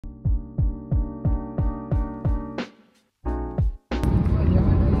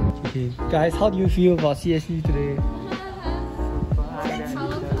Okay, guys, how do you feel about CSE today?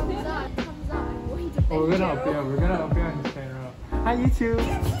 Oh, we're gonna appear on his camera. Hi YouTube!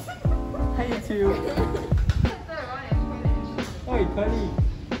 Hi YouTube! Hey, Curly!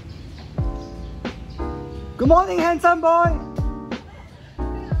 Good morning, handsome boy! You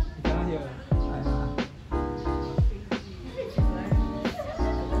cannot hear.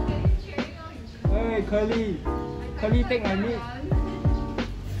 Hey, Curly! Curly, take my meat!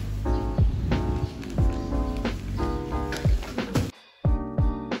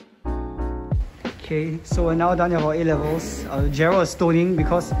 Okay, so we're now done with our A-levels. Gerald is stoning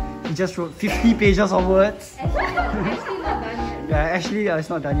because he just wrote 50 pages of words. Actually not done yet. Yeah, actually it's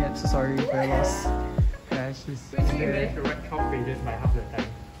not done yet, so sorry for your loss. Yeah, she's... You managed to write 12 pages by half the time.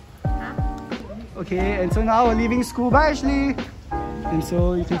 Okay, and so now we're leaving school. Bye, Ashley! And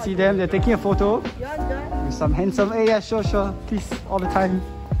so you can see them, they're taking a photo. With some handsome... Hey, yeah, sure, please, all the time.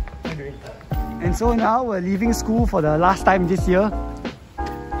 And so now we're leaving school for the last time this year.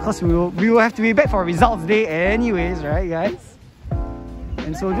 Because we will have to be back for results day anyways, right guys?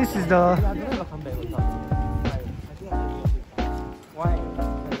 And so this is the... Why?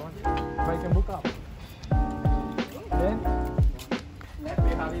 But you can book up. Then?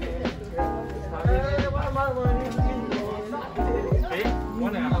 Happy holiday.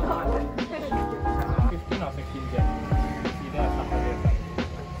 1.5 months. 15 or 16 days. Either a Saturday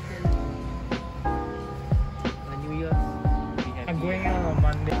or New Year's. I'm going out on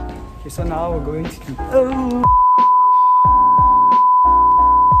Monday. Okay, so now we're going to... Oh!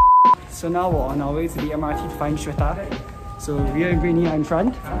 So now we're on our way to the MRT to find Shweta. So Ria and Brittany are in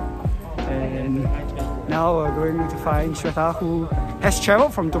front. And now we're going to find Shweta, who has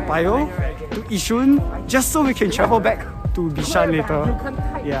travelled from Toa Payoh to Yishun just so we can travel back to Bishan later.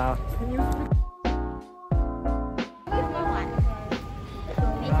 Yeah.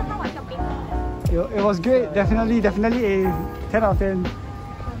 It was great, definitely a 10 out of 10.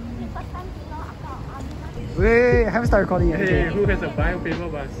 Wait, I haven't started recording yet. Hey, who has a bio paper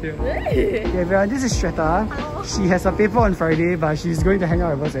but still? Okay, everyone, this is Shweta. She has a paper on Friday, but she's going to hang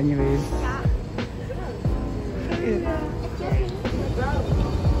out with us anyways.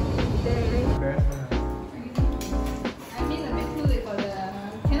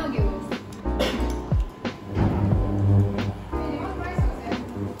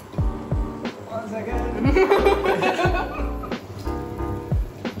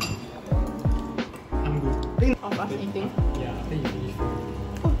 Eating. Yeah, after you finish.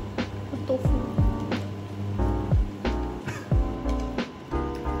 Tofu.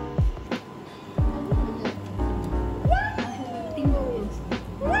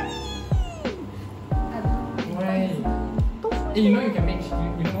 Why? Hey, you know you can make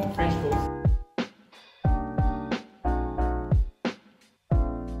you know French toast.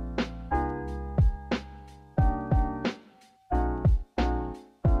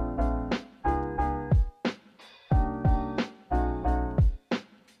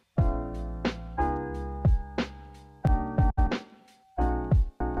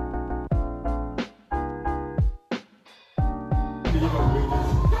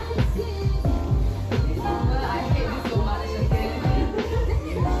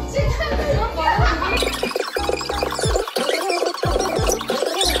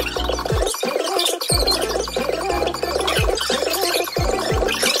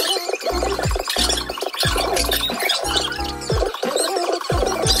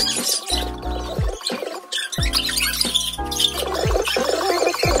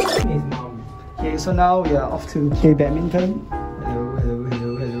 Okay, so now we are off to play badminton. Hello.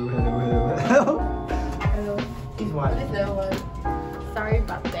 Hello. This one. That's the one. Sorry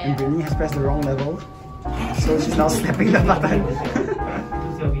about that. And Brittany has pressed the wrong level, so she's now snapping the button.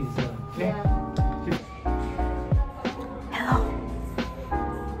 Yeah.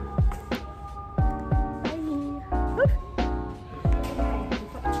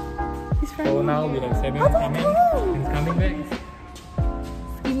 So now we have 7 coming and coming back.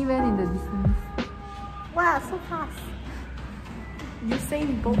 Skinny man in the distance. Wow, so fast.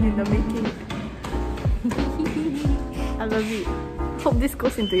 Usain Bolt in the making. I love it. Hope this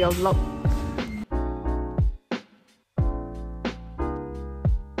goes into your vlog.